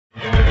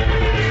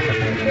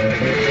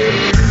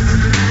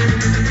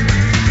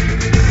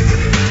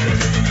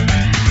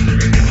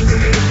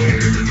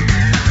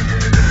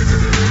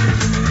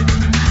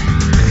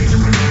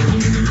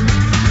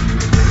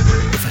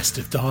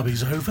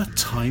over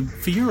time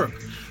for Europe.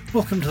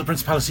 Welcome to the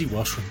Principality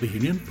Welsh Rugby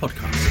Union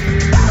podcast.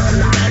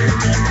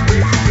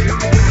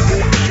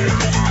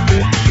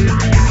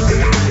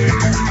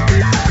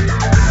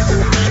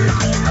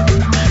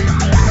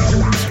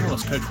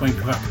 Scarlets coach Wayne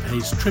Pivac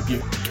pays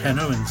tribute to Ken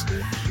Owens,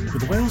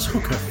 with the Wales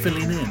hooker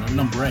filling in at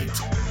number 8.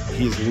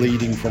 He is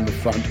leading from the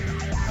front,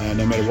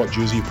 no matter what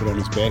jersey you put on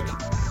his back.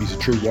 He's a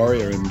true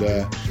warrior, and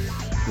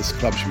this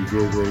club should be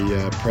very,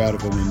 very proud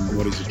of him and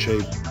what he's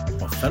achieved.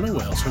 While fellow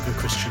Wales hooker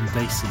Christian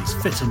Dacey is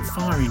fit and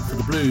firing for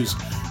the Blues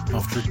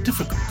after a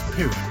difficult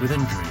period with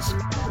injuries.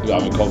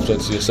 Having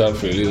confidence in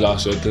yourself really.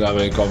 Last year I didn't have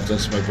any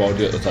confidence in my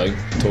body at the time.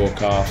 Tore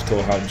calf,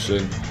 tore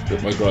hamstring,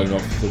 ripped my groin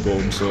off the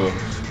bone, so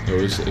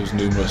it was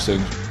numerous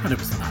things. And it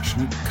was the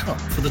National Cup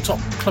for the top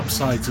club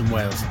sides in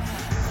Wales.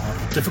 Part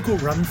of a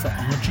difficult run for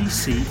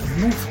RGC of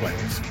North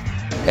Wales.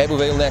 Ebbw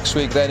Vale next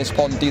week, then it's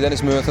Ponty, then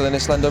it's Merthyr, then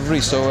it's Llandovery,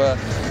 so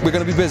we're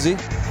going to be busy.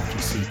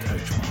 RGC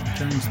coach Mark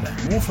Jones there.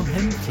 More from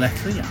him,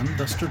 Llethley and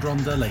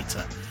Ystradronda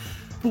later.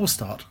 But we'll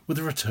start with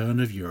the return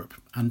of Europe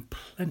and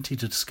plenty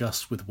to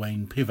discuss with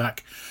Wayne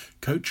Pivac,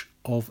 coach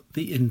of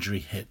the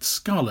injury-hit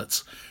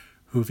Scarlets,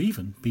 who have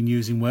even been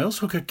using Wales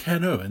hooker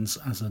Ken Owens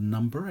as a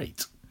number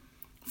 8.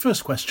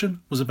 First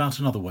question was about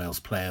another Wales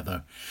player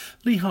though,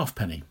 Lee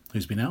Halfpenny,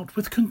 who's been out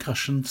with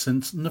concussion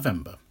since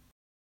November.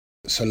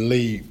 So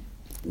Lee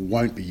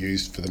won't be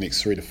used for the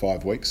next 3 to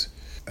 5 weeks.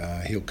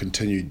 He'll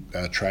continue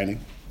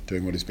training,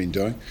 doing what he's been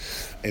doing,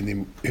 and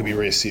then he'll be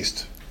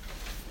reassessed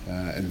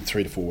in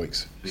 3 to 4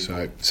 weeks.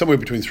 So somewhere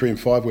between 3 and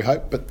 5 we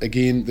hope, but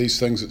again these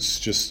things it's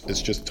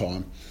just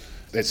time.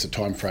 That's the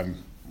time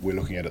frame we're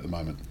looking at the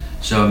moment.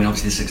 So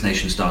obviously the Six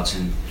Nations starts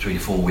in 3 to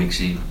 4 weeks.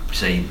 You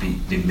say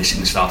you'd be missing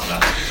the start of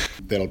that.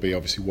 That'll be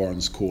obviously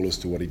Warren's call as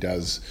to what he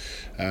does.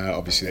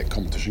 Obviously that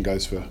competition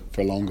goes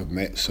for longer than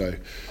that, so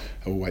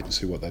we'll wait and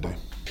see what they do.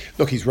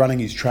 Look, he's running,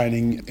 he's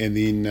training, and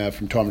then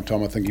from time to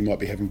time I think he might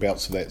be having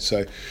bouts of that.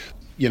 So,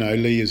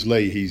 Lee is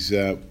Lee. He's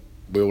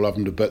we all love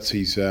him to bits.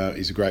 He's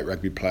a great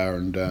rugby player,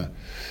 and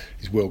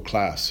he's world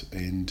class.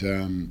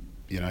 And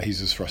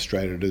he's as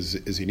frustrated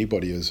as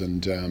anybody is.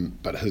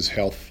 And but his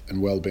health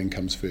and well-being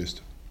comes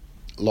first.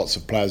 Lots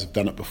of players have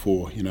done it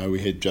before. We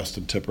had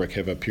Justin Tipuric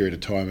have a period of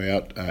time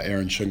out.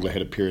 Aaron Shingler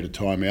had a period of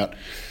time out.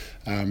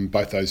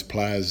 Both those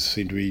players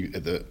seem to be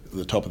at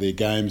the top of their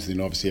games. Then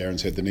obviously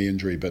Aaron's had the knee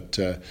injury, but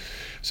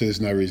so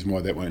there's no reason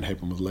why that won't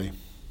happen with Lee.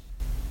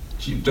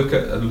 Do you look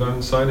at a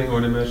loan signing or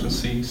an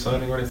emergency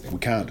signing or anything? We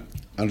can't,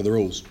 under the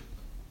rules.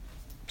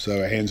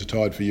 So our hands are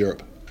tied for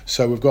Europe.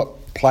 So we've got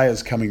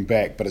players coming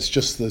back, but it's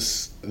just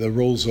the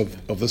rules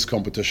of this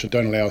competition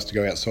don't allow us to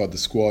go outside the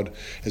squad,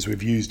 as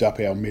we've used up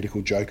our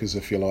medical jokers,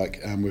 if you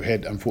like. We've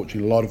had,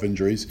 unfortunately, a lot of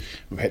injuries.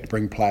 We've had to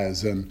bring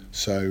players in,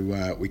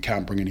 so we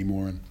can't bring any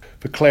more in.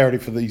 For clarity,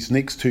 for these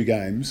next 2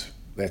 games,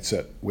 that's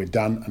it. We're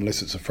done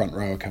unless it's a front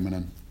rower coming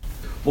in.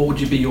 What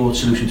would be your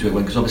solution to it?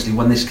 Because obviously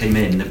when this came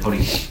in, they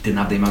probably didn't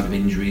have the amount of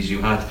injuries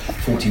you had.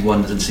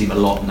 41 doesn't seem a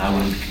lot now,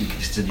 and you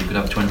could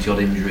have 20 odd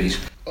injuries.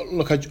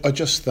 Look, I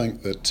just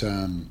think that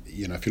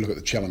if you look at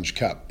the Challenge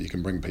Cup, you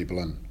can bring people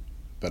in,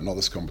 but not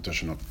this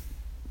competition.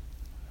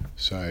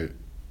 So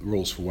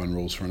rules for one,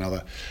 rules for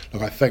another.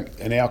 Look, I think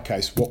in our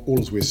case, what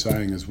all we're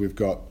saying is we've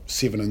got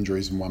 7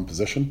 injuries in one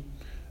position.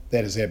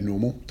 That is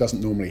abnormal.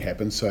 Doesn't normally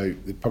happen, so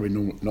they're probably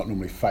not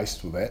normally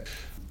faced with that.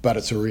 But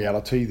it's a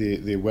reality.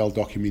 They're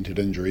well-documented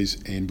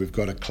injuries, and we've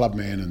got a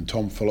clubman in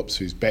Tom Phillips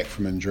who's back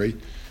from injury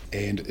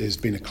and has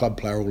been a club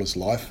player all his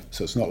life.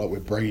 So it's not like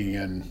we're bringing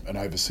in an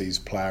overseas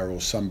player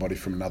or somebody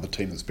from another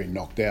team that's been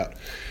knocked out.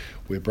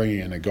 We're bringing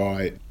in a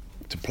guy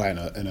to play in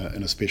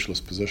a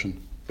specialist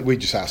position. We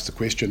just asked the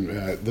question,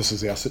 this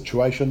is our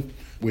situation,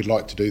 we'd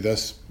like to do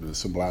this. The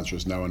simple answer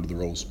is no under the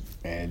rules,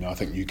 and I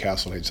think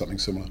Newcastle had something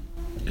similar.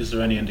 Is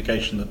there any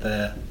indication that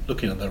they're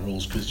looking at their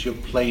rules? Because you're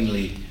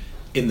plainly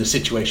in the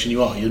situation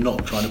you are. You're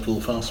not trying to pull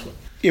a fast one.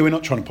 Yeah, we're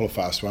not trying to pull a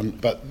fast one,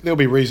 but there'll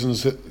be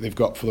reasons that they've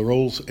got for the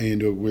rules,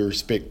 and we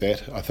respect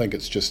that. I think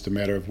it's just a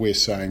matter of we're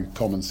saying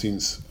common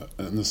sense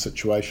in this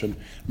situation.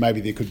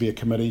 Maybe there could be a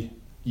committee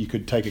you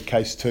could take a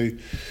case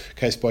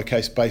by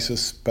case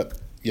basis, but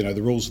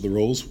the rules are the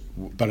rules.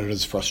 But it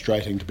is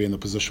frustrating to be in the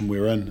position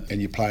we're in,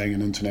 and you're playing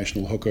an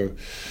international hooker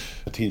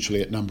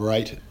potentially at number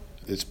 8.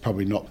 It's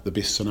probably not the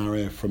best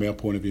scenario from our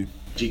point of view.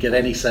 Do you get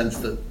any sense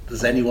that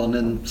there's anyone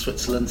in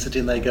Switzerland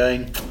sitting there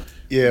going,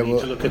 yeah, we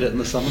need to look at it in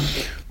the summer?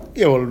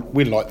 Yeah, well,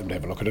 we'd like them to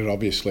have a look at it,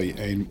 obviously,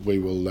 and we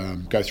will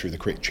go through the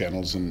correct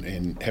channels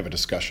and have a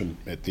discussion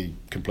at the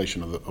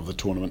completion of the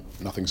tournament.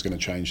 Nothing's going to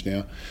change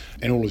now,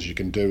 and all as you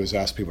can do is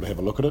ask people to have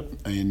a look at it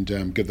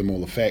and give them all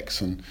the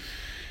facts and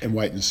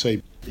wait and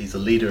see. He's a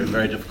leader in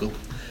very difficult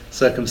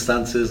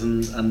circumstances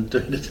and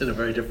doing it in a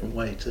very different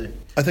way too.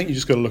 I think you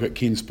just got to look at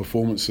Ken's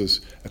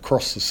performances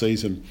across the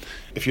season.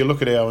 If you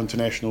look at our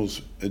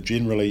internationals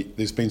generally,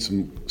 there's been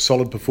some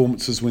solid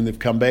performances when they've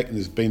come back, and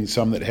there's been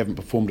some that haven't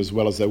performed as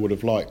well as they would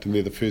have liked, and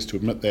they're the first to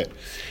admit that.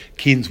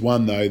 Ken's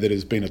one, though, that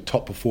has been a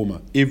top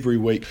performer every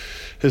week.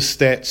 His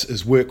stats,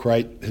 his work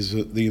rate,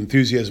 the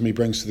enthusiasm he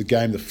brings to the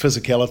game, the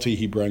physicality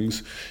he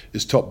brings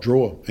is top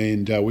drawer,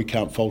 and we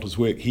can't fault his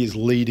work. He is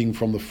leading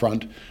from the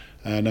front.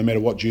 No matter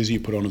what jersey you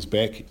put on his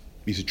back,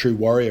 he's a true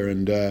warrior,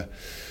 and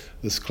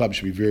this club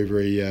should be very,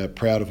 very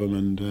proud of him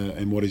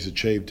and what he's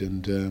achieved.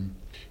 And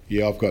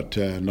I've got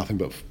nothing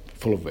but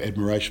full of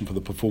admiration for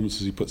the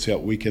performances he puts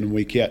out week in and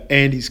week out.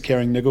 And he's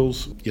carrying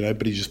niggles,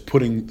 but he's just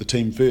putting the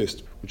team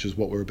first, which is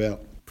what we're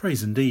about.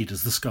 Praise indeed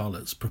as the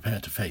Scarlets prepare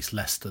to face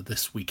Leicester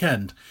this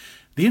weekend.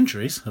 The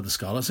injuries of the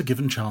Scarlets are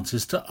given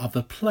chances to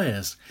other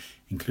players,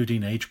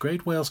 including age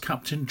grade Wales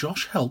captain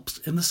Josh Helps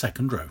in the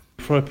second row.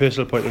 From a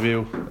personal point of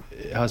view,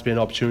 it has been an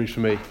opportunity for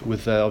me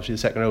with obviously the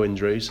second row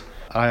injuries.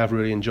 I have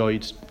really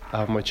enjoyed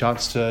having my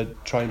chance to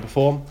try and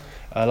perform.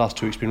 Last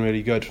 2 weeks have been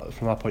really good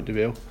from that point of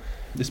view.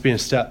 It's been a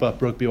step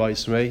up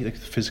rugby-wise for me. The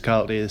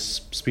physicality, the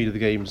speed of the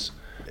games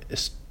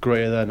is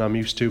greater than I'm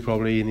used to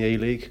probably in the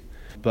A-League.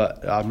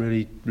 But I'm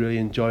really, really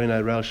enjoying it,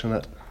 relishing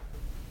it.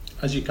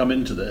 As you come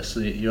into this,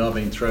 you are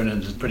being thrown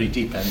into a pretty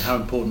deep end. How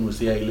important was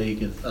the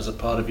A-League as a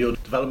part of your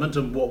development,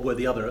 and what were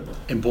the other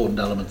important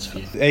elements for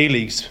you? The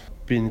A-League's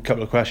been a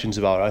couple of questions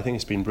about it. I think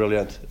it's been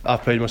brilliant.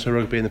 I've played most of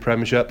rugby in the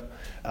Premiership.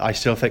 I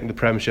still think the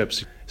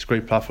Premiership's a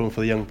great platform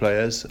for the young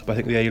players, but I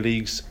think the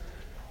A-League's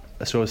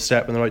a sort of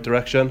step in the right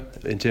direction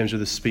in terms of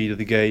the speed of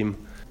the game.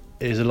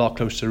 It is a lot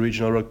closer to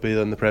regional rugby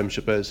than the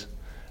Premiership is,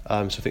 so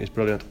I think it's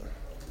brilliant.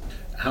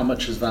 How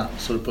much has that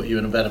sort of put you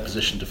in a better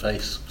position to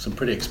face some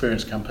pretty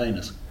experienced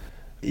campaigners?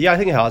 Yeah, I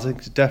think it has. I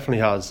think it definitely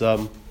has.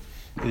 The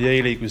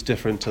A-League was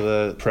different to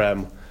the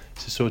Prem.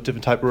 It's a sort of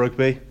different type of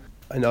rugby.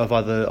 I know I've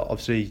had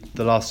obviously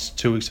the last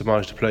 2 weeks I've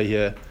managed to play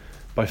here,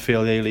 but I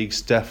feel the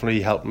A-League's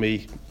definitely helped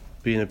me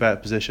be in a better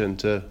position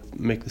to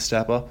make the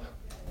step up.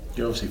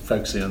 You're obviously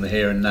focusing on the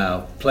here and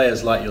now.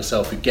 Players like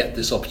yourself who get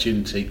this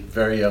opportunity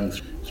very young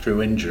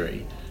through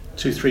injury,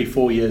 2, 3,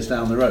 4 years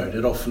down the road,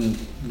 it often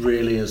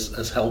really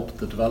has helped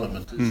the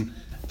development.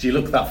 Do you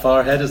look that far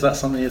ahead? Is that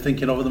something you're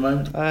thinking of at the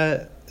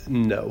moment?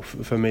 No,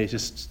 for me it's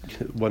just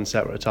one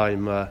step at a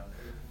time.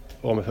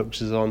 All my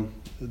focus is on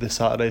this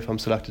Saturday if I'm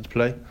selected to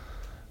play.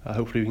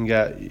 Hopefully we can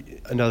get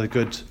another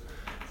good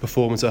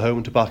performance at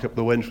home to back up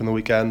the win from the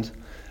weekend,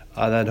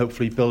 and then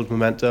hopefully build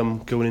momentum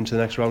going into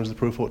the next rounds of the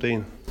Pro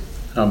 14.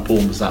 How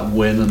important was that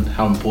win, and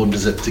how important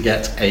is it to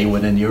get a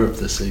win in Europe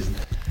this season?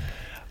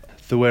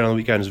 The win on the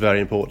weekend is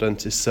very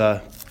important. It's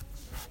a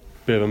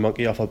bit of a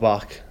monkey off our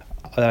back.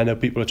 And I know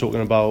people are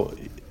talking about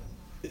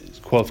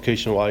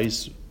qualification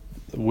wise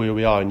where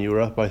we are in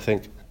Europe. I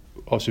think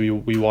obviously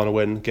we want to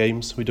win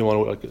games. We don't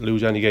want to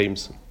lose any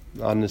games,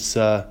 and it's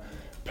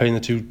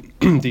playing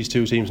these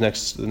two teams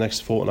the next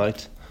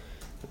fortnight.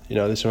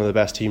 This is one of the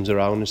best teams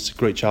around. It's a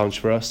great challenge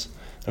for us.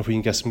 If we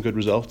can get some good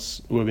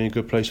results, we'll be in a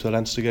good place for the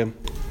Leinster game.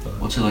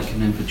 What's it like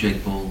coming in for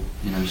Jake Ball?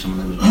 Some of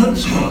them in the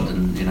squad,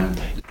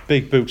 and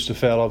big boots to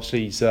fill.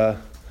 Obviously, he's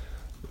a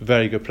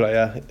very good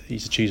player.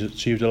 He's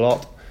achieved a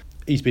lot.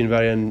 He's been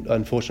very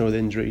unfortunate with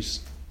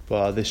injuries,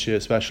 this year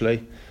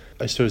especially.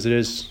 I suppose it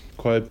is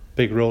quite a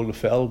big role to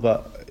fill,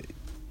 but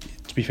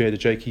to be fair to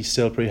Jake, he's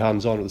still pretty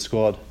hands-on with the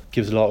squad.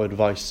 Gives a lot of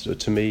advice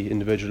to me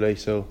individually.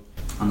 So.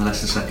 And the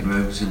Leicester second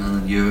rows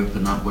in Europe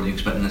and that, what are you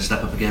expecting to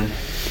step up again?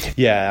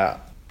 Yeah,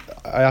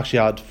 I actually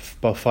had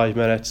about 5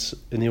 minutes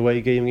in the away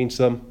game against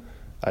them.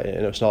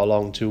 It's not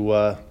long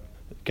to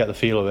get the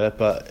feel of it,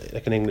 but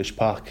like an English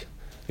pack,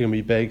 they're going to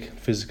be big,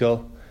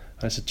 physical,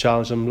 and it's a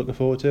challenge I'm looking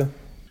forward to.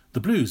 The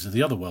Blues are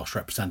the other Welsh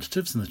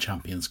representatives in the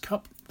Champions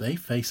Cup. They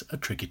face a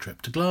tricky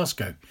trip to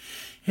Glasgow.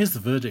 Here's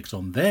the verdict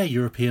on their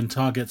European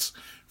targets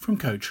from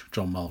coach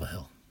John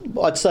Mulvihill.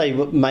 I'd say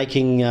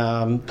making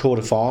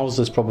quarterfinals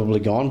is probably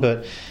gone,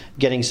 but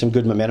getting some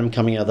good momentum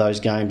coming out of those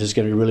games is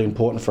going to be really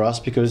important for us,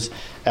 because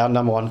our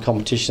number one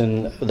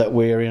competition that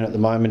we're in at the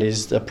moment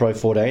is the Pro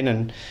 14,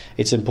 and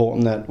it's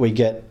important that we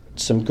get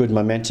some good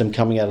momentum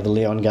coming out of the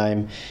Lyon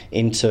game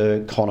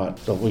into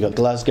Connacht. We've got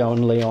Glasgow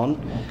and Lyon.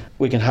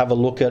 We can have a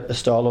look at a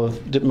style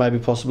of, maybe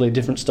possibly a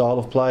different style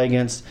of play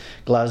against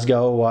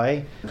Glasgow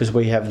away, because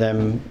we have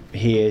them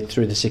here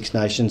through the Six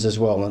Nations as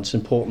well, and it's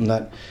important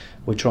that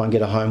we try and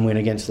get a home win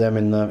against them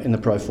in the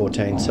Pro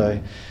 14. So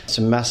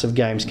some massive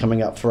games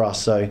coming up for us.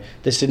 So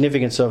the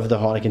significance of the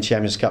Heineken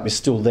Champions Cup is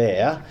still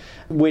there.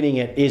 Winning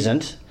it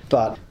isn't,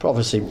 but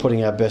obviously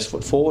putting our best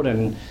foot forward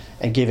and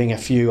giving a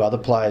few other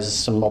players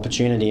some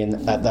opportunity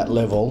at that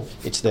level,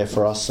 it's there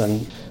for us,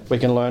 and we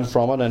can learn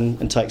from it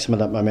and take some of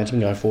that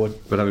momentum going forward.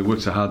 But we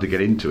worked so hard to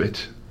get into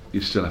it,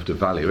 you still have to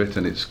value it,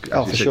 and it's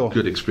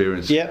good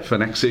experience for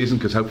next season,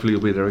 because hopefully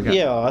you'll be there again.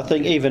 Yeah, I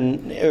think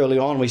even early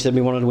on we said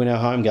we wanted to win our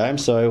home game,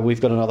 so we've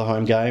got another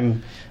home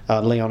game,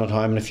 Leon at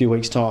home in a few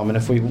weeks' time, and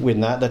if we win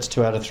that, that's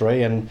 2 out of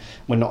 3, and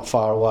we're not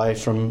far away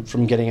from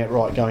getting it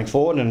right going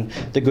forward. And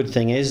the good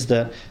thing is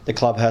that the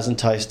club hasn't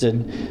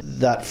tasted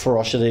that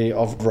ferocity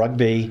of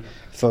rugby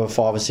for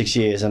 5 or 6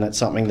 years, and it's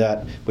something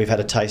that we've had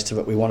a taste of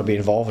it. We want to be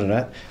involved in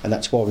it, and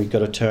that's why we've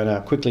got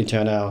to quickly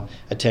turn our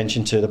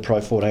attention to the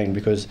Pro 14,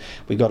 because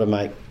we've got to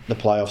make the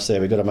playoffs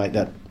there. We've got to make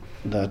that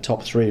the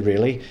top 3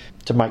 really,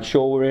 to make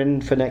sure we're in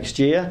for next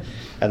year,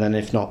 and then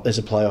if not, there's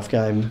a playoff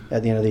game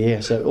at the end of the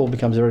year, so it all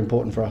becomes very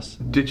important for us.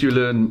 Did you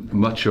learn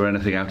much or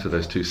anything out of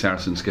those 2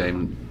 Saracens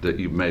games that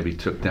you maybe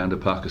took down to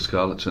Parker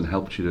Scarlets and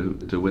helped you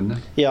to win that?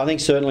 Yeah, I think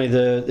certainly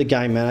the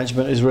game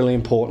management is really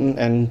important,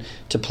 and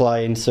to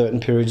play in certain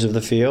periods of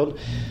the field.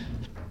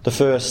 The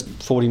first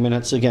 40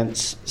 minutes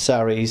against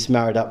Saris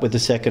married up with the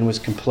second was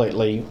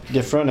completely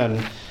different, and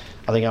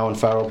I think Owen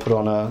Farrell put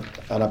on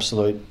an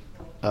absolute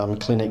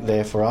clinic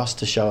there for us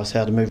to show us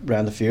how to move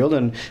around the field,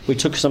 and we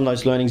took some of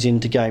those learnings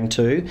into game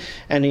 2,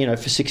 and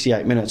for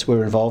 68 minutes we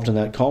were involved in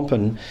that comp,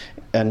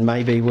 and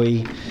maybe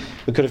we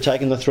could have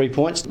taken the 3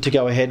 points to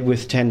go ahead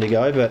with 10 to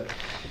go, but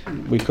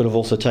we could have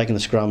also taken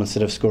the scrum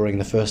instead of scoring in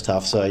the first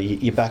half. So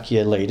you back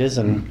your leaders,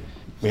 and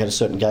we had a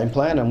certain game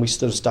plan and we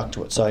still stuck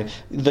to it. So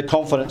the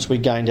confidence we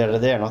gained out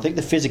of there, and I think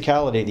the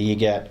physicality that you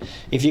get,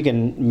 if you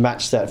can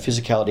match that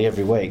physicality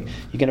every week,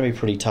 you're going to be a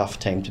pretty tough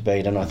team to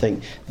beat, and I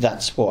think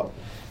that's what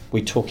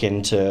we took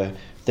into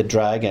the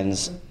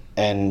Dragons,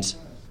 and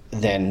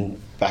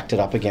then backed it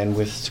up again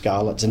with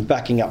Scarlets. And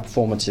backing up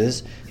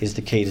performances is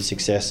the key to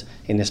success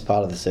in this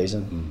part of the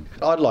season.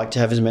 I'd like to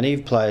have as many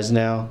players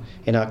now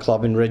in our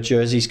club in red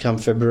jerseys come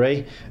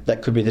February.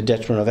 That could be the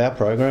detriment of our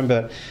program,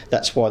 but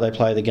that's why they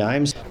play the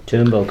games.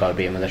 Turnbull got to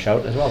be in with a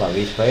shout as well, that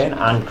he's playing,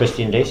 and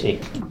Christian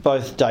Dacey.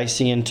 Both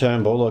Dacey and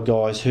Turnbull are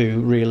guys who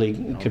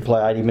really could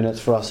play 80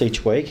 minutes for us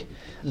each week.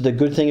 The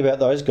good thing about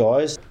those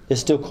guys, they're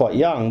still quite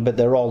young, but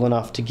they're old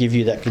enough to give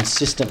you that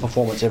consistent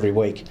performance every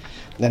week.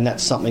 And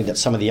that's something that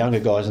some of the younger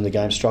guys in the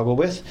game struggle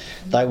with.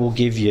 They will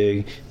give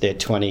you their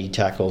 20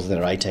 tackles and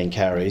their 18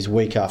 carries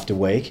week after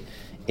week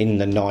in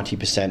the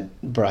 90%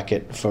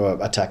 bracket for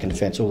attack and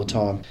defence all the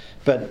time.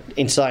 But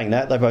in saying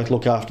that, they both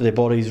look after their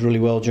bodies really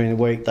well during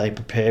the week. They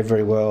prepare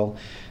very well,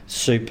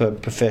 super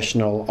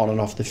professional on and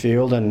off the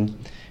field, and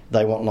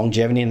they want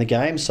longevity in the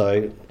game.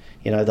 So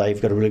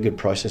they've got a really good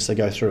process they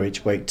go through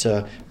each week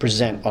to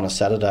present on a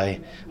Saturday.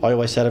 I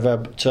always say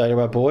to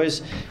our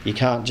boys, you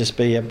can't just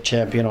be a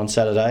champion on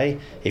Saturday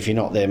if you're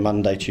not there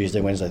Monday,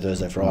 Tuesday, Wednesday,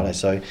 Thursday, Friday.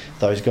 So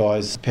those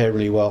guys prepare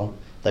really well.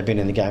 They've been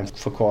in the game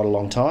for quite a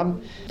long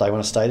time. They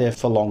want to stay there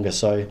for longer,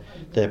 so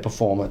their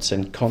performance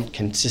and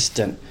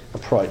consistent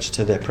approach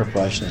to their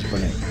preparation is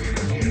brilliant.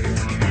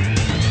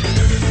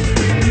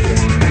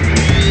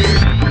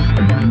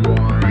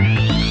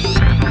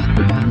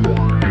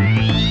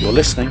 You're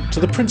listening to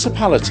the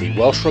Principality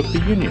Welsh Rugby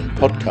Union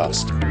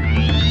podcast.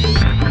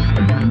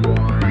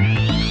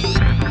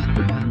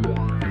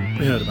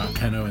 We heard about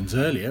Ken Owens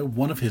earlier.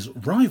 One of his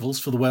rivals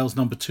for the Wales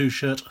number 2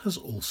 shirt has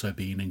also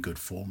been in good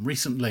form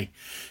recently.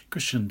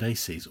 Christian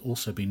Dacey's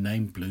also been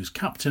named Blues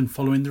captain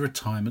following the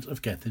retirement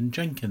of Gethin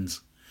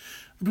Jenkins.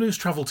 The Blues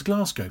travel to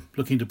Glasgow,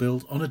 looking to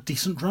build on a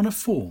decent run of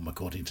form,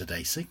 according to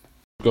Dacey.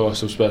 We've got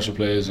some special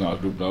players in our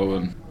group now,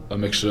 and a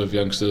mixture of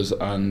youngsters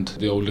and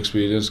the old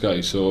experienced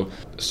guys, so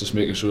it's just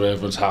making sure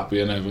everyone's happy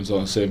and everyone's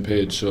on the same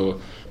page. So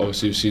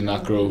obviously we've seen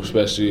that grow,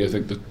 especially I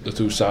think the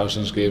 2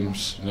 Saracens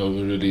games were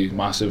really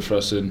massive for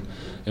us in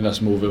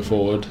us moving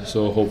forward,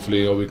 so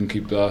hopefully we can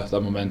keep that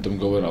momentum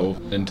going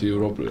out into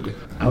Europe really.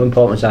 How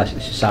important is that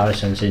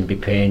Saracens in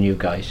preparing you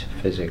guys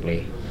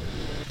physically?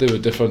 They were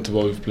different to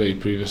what we've played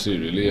previously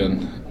really,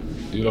 and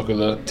you look at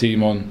the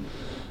team on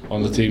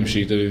the team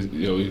sheet,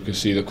 you can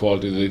see the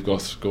quality that they've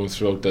got going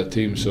throughout that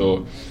team.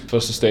 So for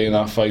us to stay in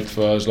that fight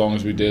for as long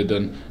as we did,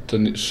 and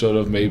to sort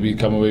of maybe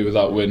come away with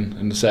that win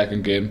in the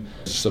second game,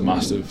 it's just a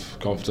massive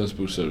confidence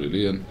booster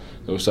really, and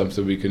it was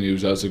something we can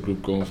use as a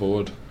group going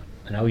forward.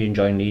 And how are you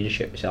enjoying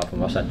leadership yourself, and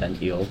what's that done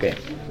to your game?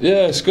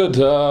 Yeah, it's good.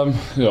 I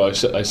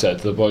said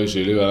to the boys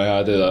really when I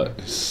had it that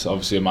it's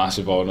obviously a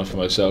massive honour for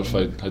myself.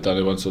 I'd done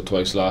it once or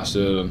twice last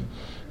year, and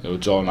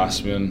John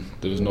asked me, and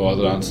there was no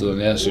other answer than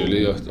yes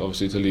really.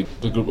 Obviously to lead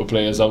the group of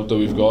players out that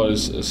we've got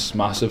is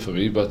massive for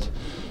me, but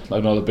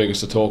I'm not the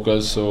biggest of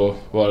talkers, so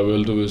what I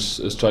will do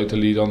is try to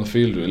lead on the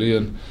field really,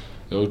 and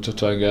to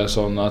try and get us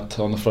on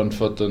the front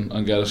foot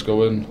and get us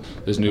going.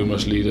 There's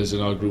numerous leaders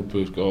in our group.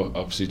 We've got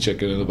obviously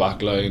Chicken in the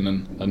back line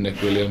and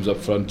Nick Williams up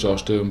front,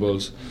 Josh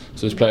Turnbulls.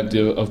 So there's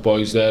plenty of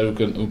boys there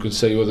who can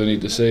say what they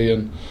need to say,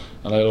 and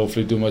I'll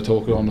hopefully do my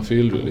talking on the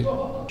field really.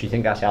 Do you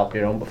think that's helped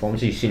your own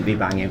performance? You seem to be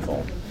banging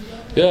form.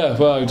 Yeah,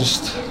 well,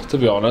 just to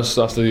be honest,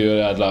 after the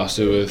year I had last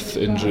year with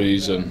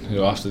injuries and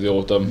after the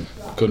autumn,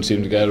 couldn't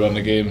seem to get a run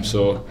of games.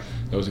 So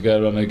to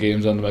get a run of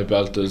games under my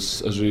belt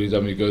has really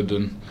done me good,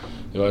 and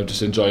I'm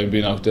just enjoying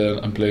being out there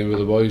and playing with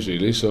the boys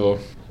really. So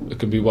it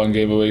can be one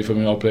game away from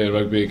me not playing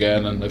rugby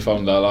again, and I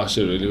found that last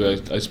year really, where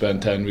I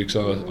spent 10 weeks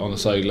on the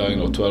sideline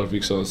or 12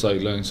 weeks on the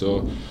sideline.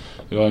 So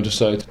I'm just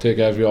trying to take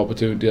every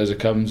opportunity as it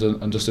comes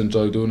and just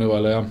enjoy doing it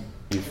while I am.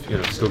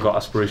 You've still got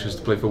aspirations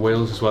to play for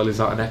Wales as well. Is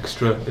that an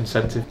extra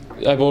incentive?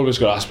 I've always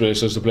got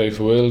aspirations to play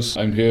for Wales.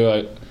 I'm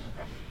here.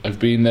 I've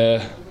been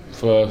there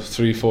for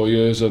 3-4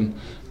 years, and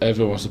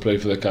everyone wants to play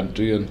for their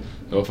country. And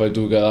if I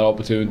do get that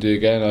opportunity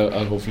again,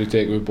 I'll hopefully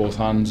take it with both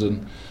hands.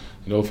 And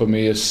for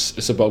me,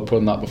 it's about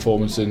putting that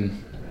performance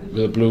in with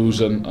the Blues,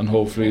 and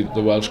hopefully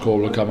the Welsh call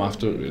will come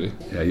after it really.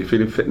 Yeah, you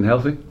feeling fit and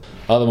healthy?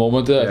 At the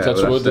moment,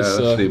 touch wood. That's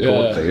the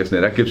important thing, isn't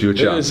it? That gives you a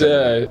chance.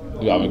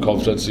 Having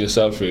confidence in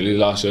yourself really.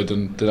 Last year I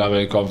didn't have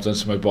any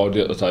confidence in my body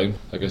at the time.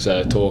 Like I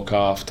said, I tore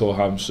calf, tore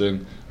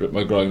hamstring, ripped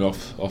my groin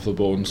off the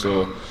bone.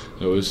 So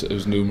it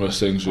was numerous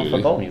things really. Off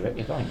the bone, you ripped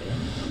your groin,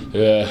 didn't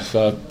you? Yeah,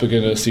 for the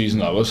beginning of the season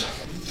that was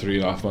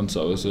 3.5 months.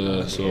 That was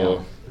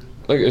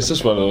like it's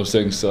just one of those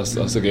things. That's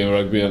the game of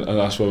rugby, and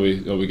that's what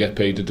we get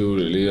paid to do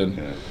really.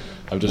 And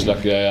I'm just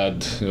lucky I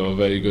had a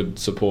very good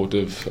support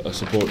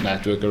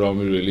network around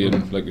me really,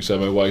 and like you said,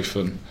 my wife,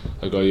 and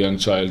I got a young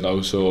child now,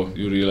 so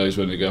you realise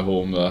when you get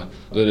home that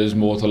there is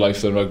more to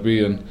life than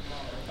rugby.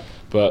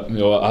 But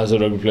as a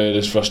rugby player,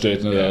 it's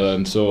frustrating at the other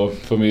end. So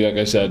for me, like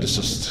I said, it's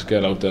just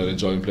getting out there and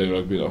enjoying playing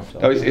rugby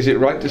now. Is it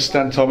right that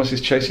Stan Thomas is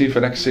chasing you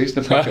for next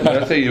season? Back at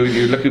Merthyr?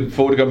 You looking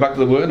forward to going back to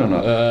the Wern or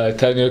not?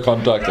 10-year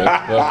contract.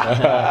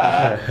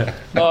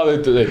 No,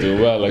 they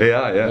do well.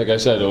 Like I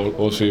said,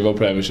 all three of our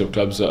Premiership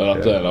clubs that are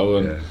up there now,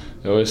 and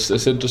it's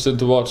interesting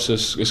to watch.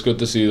 It's good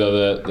to see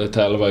that they're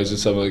televising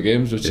some of the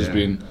games, which has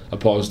been a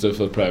positive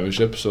for the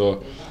Premiership.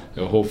 So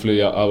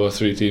hopefully our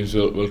three teams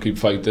will keep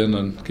fighting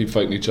and keep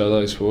fighting each other,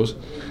 I suppose.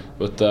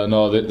 But they're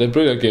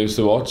brilliant games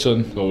to watch,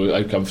 and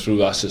I come through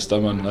that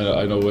system, and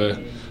I know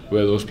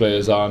where those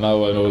players are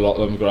now. I know a lot of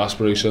them have got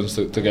aspirations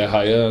to get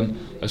higher, and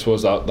I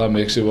suppose that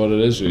makes it what it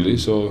is really.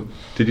 So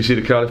did you see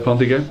the Cardiff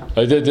Ponty game?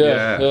 I did,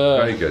 yeah.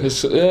 Very good.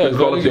 It's good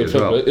quality very good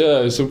as well. Yeah,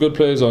 there's some good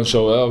players on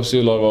show there. Obviously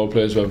a lot of our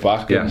players went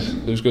back. Yes.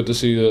 And it was good to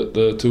see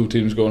the two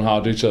teams going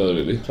hard at each other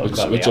really,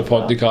 which a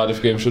Ponty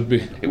Cardiff game should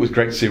be. It was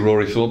great to see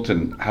Rory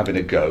Thornton having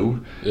a go,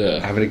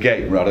 having a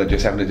game rather than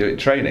just having to do it in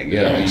training.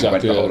 Exactly. He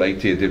went the whole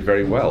 80 and did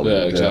very well.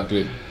 Yeah,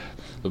 exactly.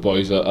 The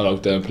boys are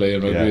out there and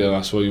playing rugby, and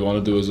that's what you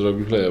want to do as a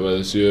rugby player, whether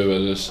it's you,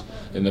 whether it's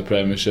in the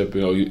Premiership.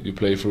 You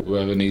play for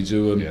whoever needs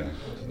you, and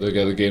they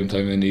get the game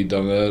time they need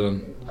down there,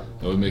 and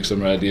it makes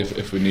them ready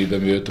if we need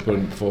them here to put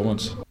in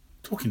performance.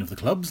 Talking of the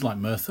clubs like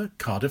Merthyr,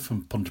 Cardiff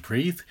and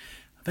Pontypridd,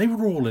 they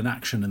were all in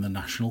action in the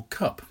National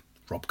Cup.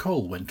 Rob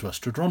Cole went to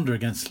Ystrad Rhondda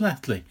against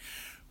Llethley,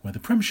 where the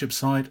Premiership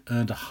side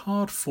earned a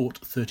hard-fought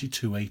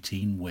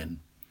 32-18 win.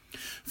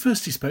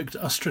 First he spoke to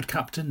Ystrad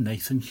captain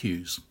Nathan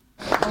Hughes.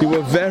 You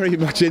were very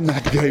much in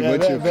that game,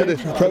 weren't you? Very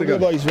proud of the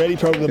boys, very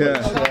proud of the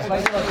boys.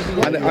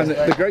 Yeah. And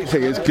the great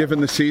thing is, given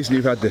the season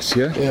you've had this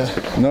year,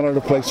 not out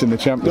of place in the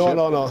Championship.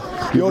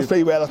 No. You always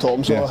play well at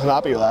home, so I'm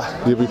happy with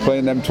that. You'll be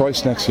playing them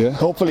twice next year.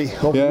 Hopefully.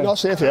 Not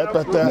safe yet,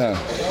 but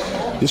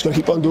just got to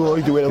keep on doing what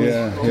we do.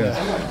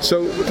 Yeah.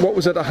 So what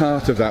was at the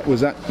heart of that?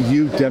 Was that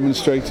you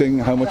demonstrating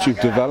how much you've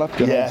developed?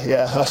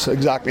 Yeah, that's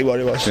exactly what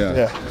it was.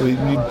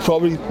 We're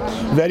probably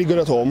very good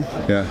at home.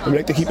 We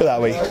like to keep it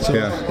that way. So,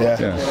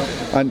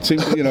 And it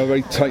seems a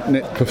very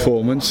tight-knit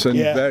performance and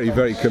very,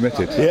 very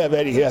committed. Yeah,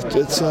 very.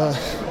 It's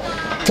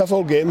tough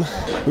old game.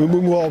 We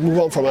move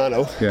on from that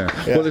now.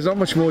 Well, there's not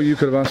much more you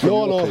could have asked for.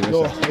 No,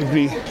 I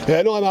agree.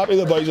 I'm happy with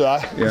the boys with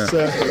that.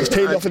 It's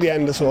tailed off at the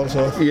end as well.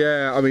 So.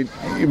 Yeah, I mean,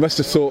 you must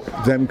have thought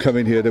them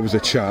coming here there was a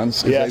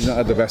chance, because they've not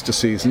had the best of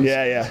seasons.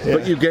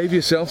 But you gave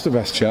yourself the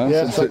best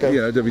chance.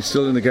 They'll be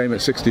still in the game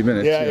at 60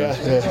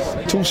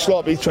 minutes. 2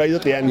 sloppy tries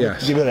at the end.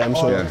 Give it them.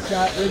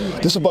 So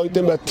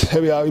disappointing, but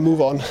here we are. We move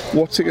on.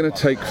 What's it going to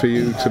take for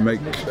you to make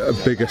a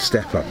bigger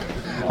step up?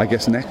 I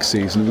guess next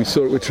season, we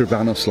saw it with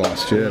Trebanos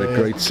last year, a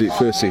great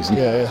first season.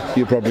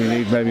 You probably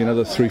need maybe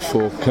another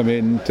 3-4 come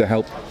in to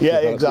help.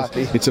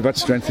 Exactly. It's about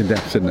strength and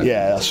depth, isn't it?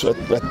 Yeah, that's it.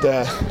 But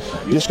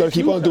you just got to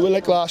keep on doing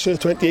like last year,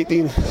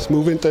 2018. Let's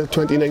move into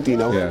 2019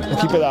 now.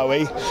 We'll keep it that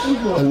way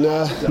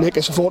and make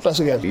us a fortress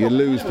again. You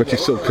lose, but you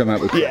still come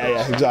out with.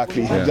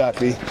 Exactly. But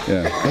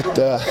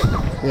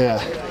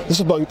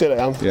disappointed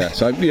I am.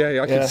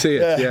 I can see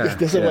it.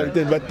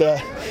 Disappointed, but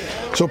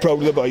so proud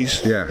of the boys.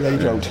 Very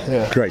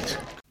proud. Great.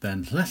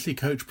 Then Llethley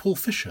coach Paul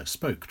Fisher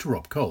spoke to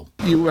Rob Cole.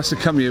 You must have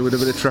come here with a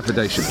bit of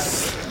trepidation.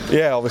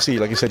 Yeah, obviously,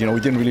 like I said, we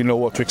didn't really know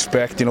what to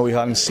expect. We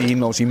hadn't seen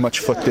much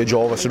footage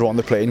of us on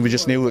the plane. We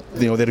just knew that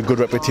they had a good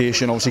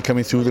reputation, obviously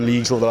coming through the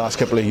leagues over the last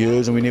couple of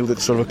years, and we knew that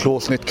it's sort of a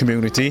close-knit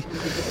community,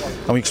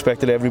 and we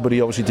expected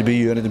everybody obviously to be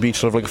here and it to be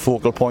sort of like a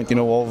focal point,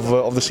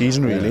 of the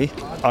season really.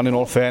 And in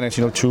all fairness,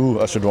 to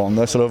Ystrad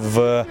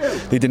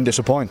Rhondda, they didn't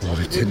disappoint.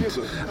 They didn't,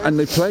 and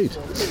they played.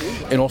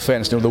 In all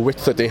fairness, the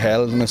width that they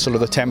held and sort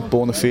of the tempo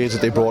and the phase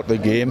that they brought to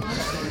the game.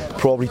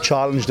 probably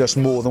challenged us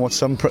more than what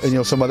some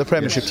other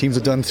Premiership teams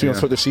have done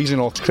throughout the season.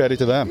 All credit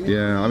to them.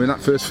 Yeah, I mean,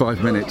 that first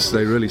 5 minutes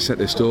they really set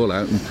their stall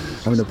out, and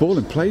I mean the ball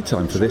and play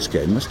time for this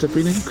game must have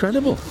been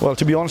incredible. Well,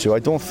 to be honest with you, I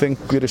don't think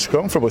we had a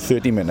scrum for about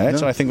 30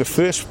 minutes, and I think the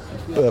first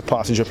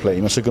passage of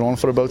play must have gone on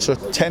for about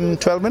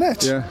 10-12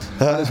 minutes. Yeah,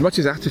 as much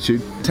as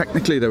attitude,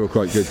 technically they were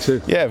quite good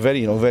too. Yeah,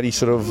 very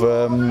sort of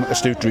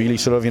astute, really,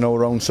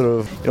 around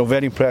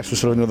very impressed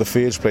with the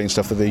phase play and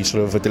stuff that they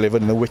sort of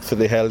delivered and the width that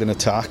they held in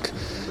attack.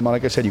 And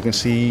like I said, you can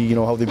see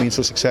how they've been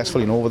so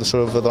successful over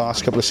the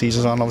last couple of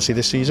seasons and obviously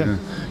this season.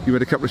 Yeah. You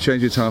had a couple of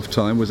changes half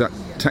time. Was that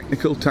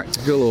tactical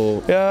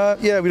or?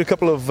 Yeah, we had a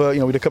couple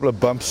of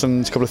bumps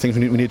and a couple of things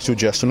we needed to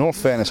adjust. In all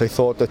fairness, I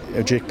thought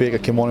that Jake Baker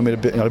came on and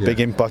made a big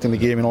impact in the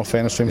game. In all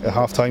fairness, to him at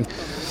half time,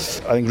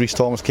 I think Rhys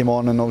Thomas came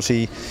on and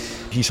obviously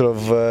he sort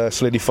of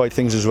solidified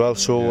things as well.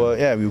 So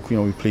we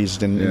were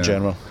pleased in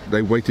general.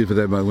 They waited for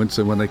their moments,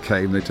 and when they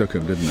came, they took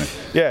them, didn't they?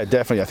 Yeah,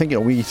 definitely. I think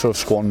we sort of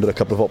squandered a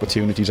couple of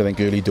opportunities. I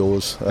think early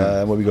doors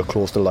where we got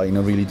close to the line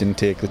and really didn't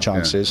take the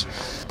chances.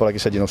 But like I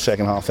said,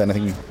 second half, then I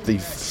think they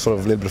sort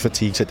of a little bit of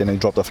fatigue set in and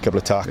dropped off a couple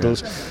of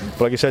tackles.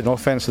 But like I said, no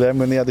offence to them,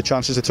 when they had the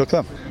chances, they took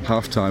them.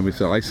 Half time, I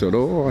thought,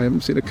 I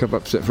haven't seen a cup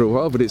upset for a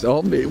while, but it's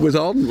on. It was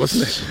on,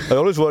 wasn't it? I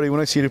always worry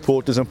when I see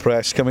reporters and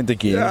press come into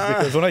games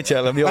because when I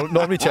tell them, they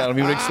normally tell them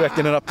we were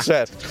expecting an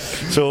upset.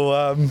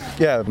 So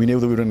we knew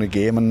that we were in a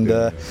game, and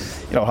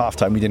half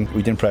time we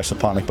didn't press the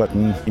panic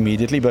button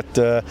immediately, but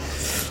I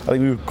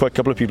think a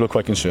couple of people are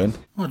quite concerned.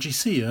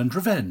 RGC earned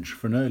revenge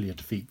for an earlier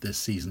defeat this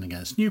season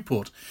against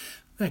Newport.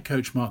 Their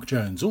coach Mark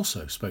Jones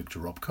also spoke to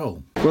Rob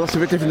Cole. Well, that's a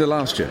bit different to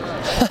last year.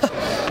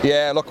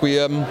 Yeah, look, we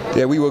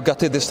were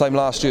gutted this time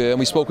last year, and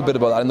we spoke a bit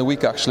about that in the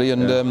week actually.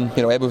 And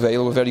Ebbw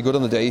Vale were very good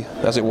on the day,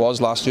 as it was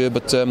last year.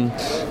 But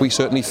we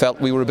certainly felt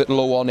we were a bit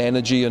low on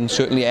energy and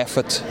certainly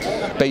effort,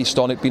 based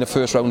on it being a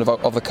first round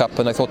of the cup.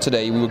 And I thought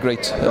today we were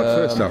great. That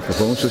first half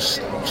performance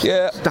was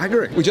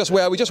staggering. We just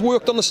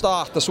worked on the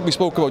start. That's what we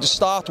spoke about. Just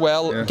start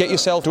well, get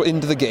yourself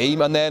into the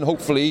game, and then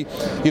hopefully,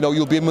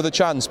 you'll be in with a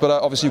chance. But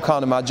obviously, you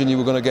can't imagine you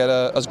were going to get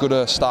as good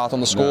a start on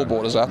the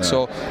scoreboard as that. No.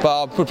 So,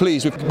 but we're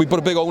pleased. We put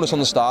a big onus on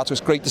the start, so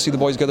it's great to see the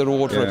boys get the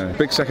reward for it.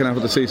 Big second half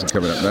of the season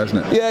coming up now, isn't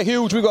it? Yeah,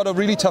 huge. We've got a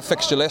really tough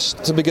fixture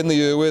list to begin the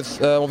year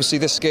with. Obviously,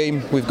 this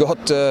game we've got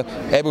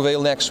Ebbw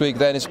Vale next week,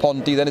 then it's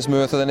Ponty, then it's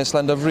Merthyr, then it's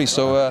Llandovery.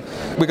 So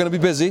we're going to be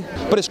busy,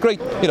 but it's great.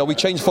 We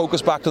changed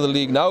focus back to the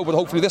league now, but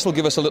hopefully this will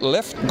give us a little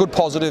lift. Good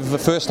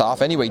positive first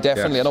half anyway,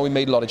 definitely. Yes. I know we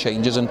made a lot of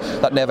changes and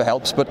that never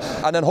helps,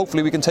 and then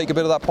hopefully we can take a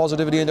bit of that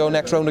positivity into our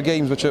next round of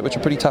games, which are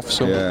pretty tough.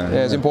 So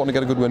it's important to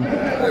get a good win.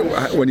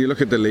 When you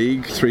look at the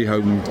league, 3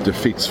 home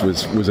defeats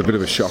was a bit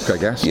of a shock, I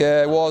guess.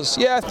 Yeah, it was.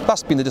 Yeah,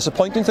 that's been the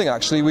disappointing thing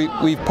actually.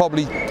 We've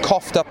probably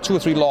coughed up 2 or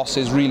 3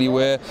 losses really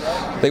where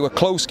they were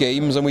close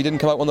games and we didn't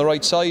come out on the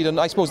right side, and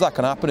I suppose that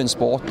can happen in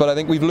sport, but I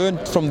think we've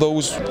learned from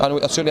those,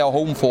 and certainly our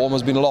home form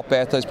has been a lot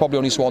better. It's probably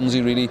only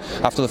Swansea really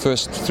after the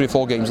first 3 or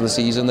 4 games of the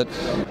season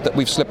that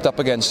we've slipped up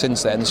against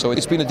since then, so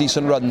it's been a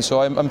decent run,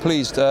 so I'm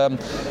pleased.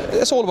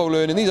 It's all about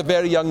learning. These are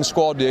very young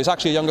squad here. It's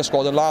actually a younger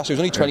squad than last year.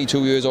 It was only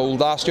 22 years old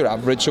last year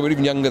average, so we're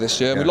even younger this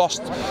year. We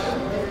lost,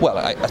 well,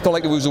 I don't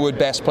like to use the word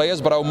best players,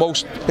 but our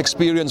most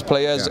experienced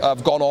players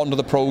have gone on to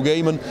the pro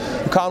game, and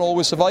you can't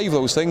always survive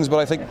those things, but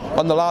I think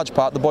on the large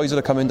part the boys that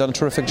have come in done a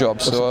terrific job.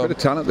 There's a bit of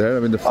talent there. I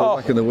mean, the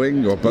fullback and the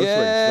wing, or both wings.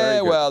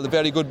 Yeah, well, they're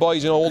very good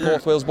boys, all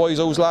North Wales boys,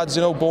 those lads,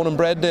 born and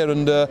bred there,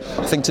 and I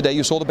think today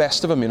you saw the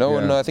best of them,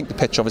 and I think the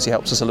pitch obviously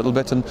helps us a little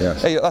bit, and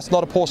hey, that's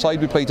not a poor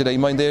side we played today,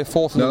 mind, they're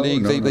 4th in the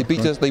league. They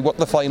beat us, they won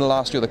the final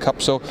last year of the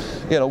cup, so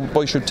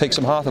boys should take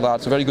some heart of that.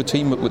 It's a very good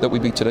team that we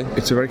beat today.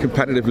 It's a very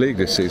competitive league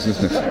this season,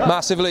 isn't it?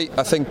 Massively.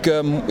 I think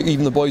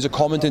even the boys are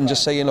commenting,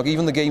 just saying, look,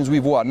 even the games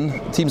we've won,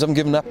 teams haven't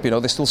given up,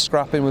 they're still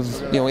scrapping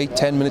with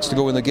 8-10 minutes to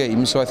go in the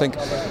game, so I think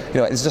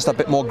it's just a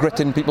bit more grit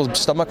in people's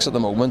stomachs at the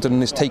moment,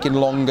 and it's taking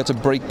longer to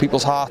break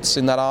people's hearts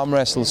in that arm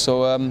wrestle.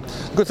 So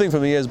good thing for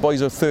me is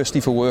boys are thirsty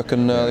for work,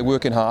 and they're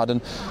working hard,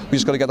 and we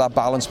just got to get that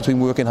balance between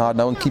working hard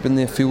now and keeping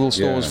their fuel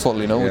stores full,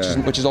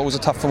 which is always a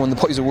tough one when the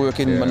boys are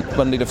working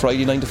Monday to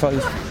Friday 9 to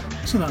 5.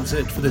 So that's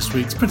it for this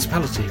week's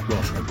Principality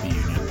Welsh Rugby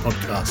Union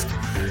podcast.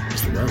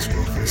 It's the Wales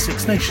squad for the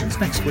Six Nations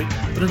next week,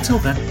 but until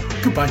then,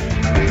 goodbye.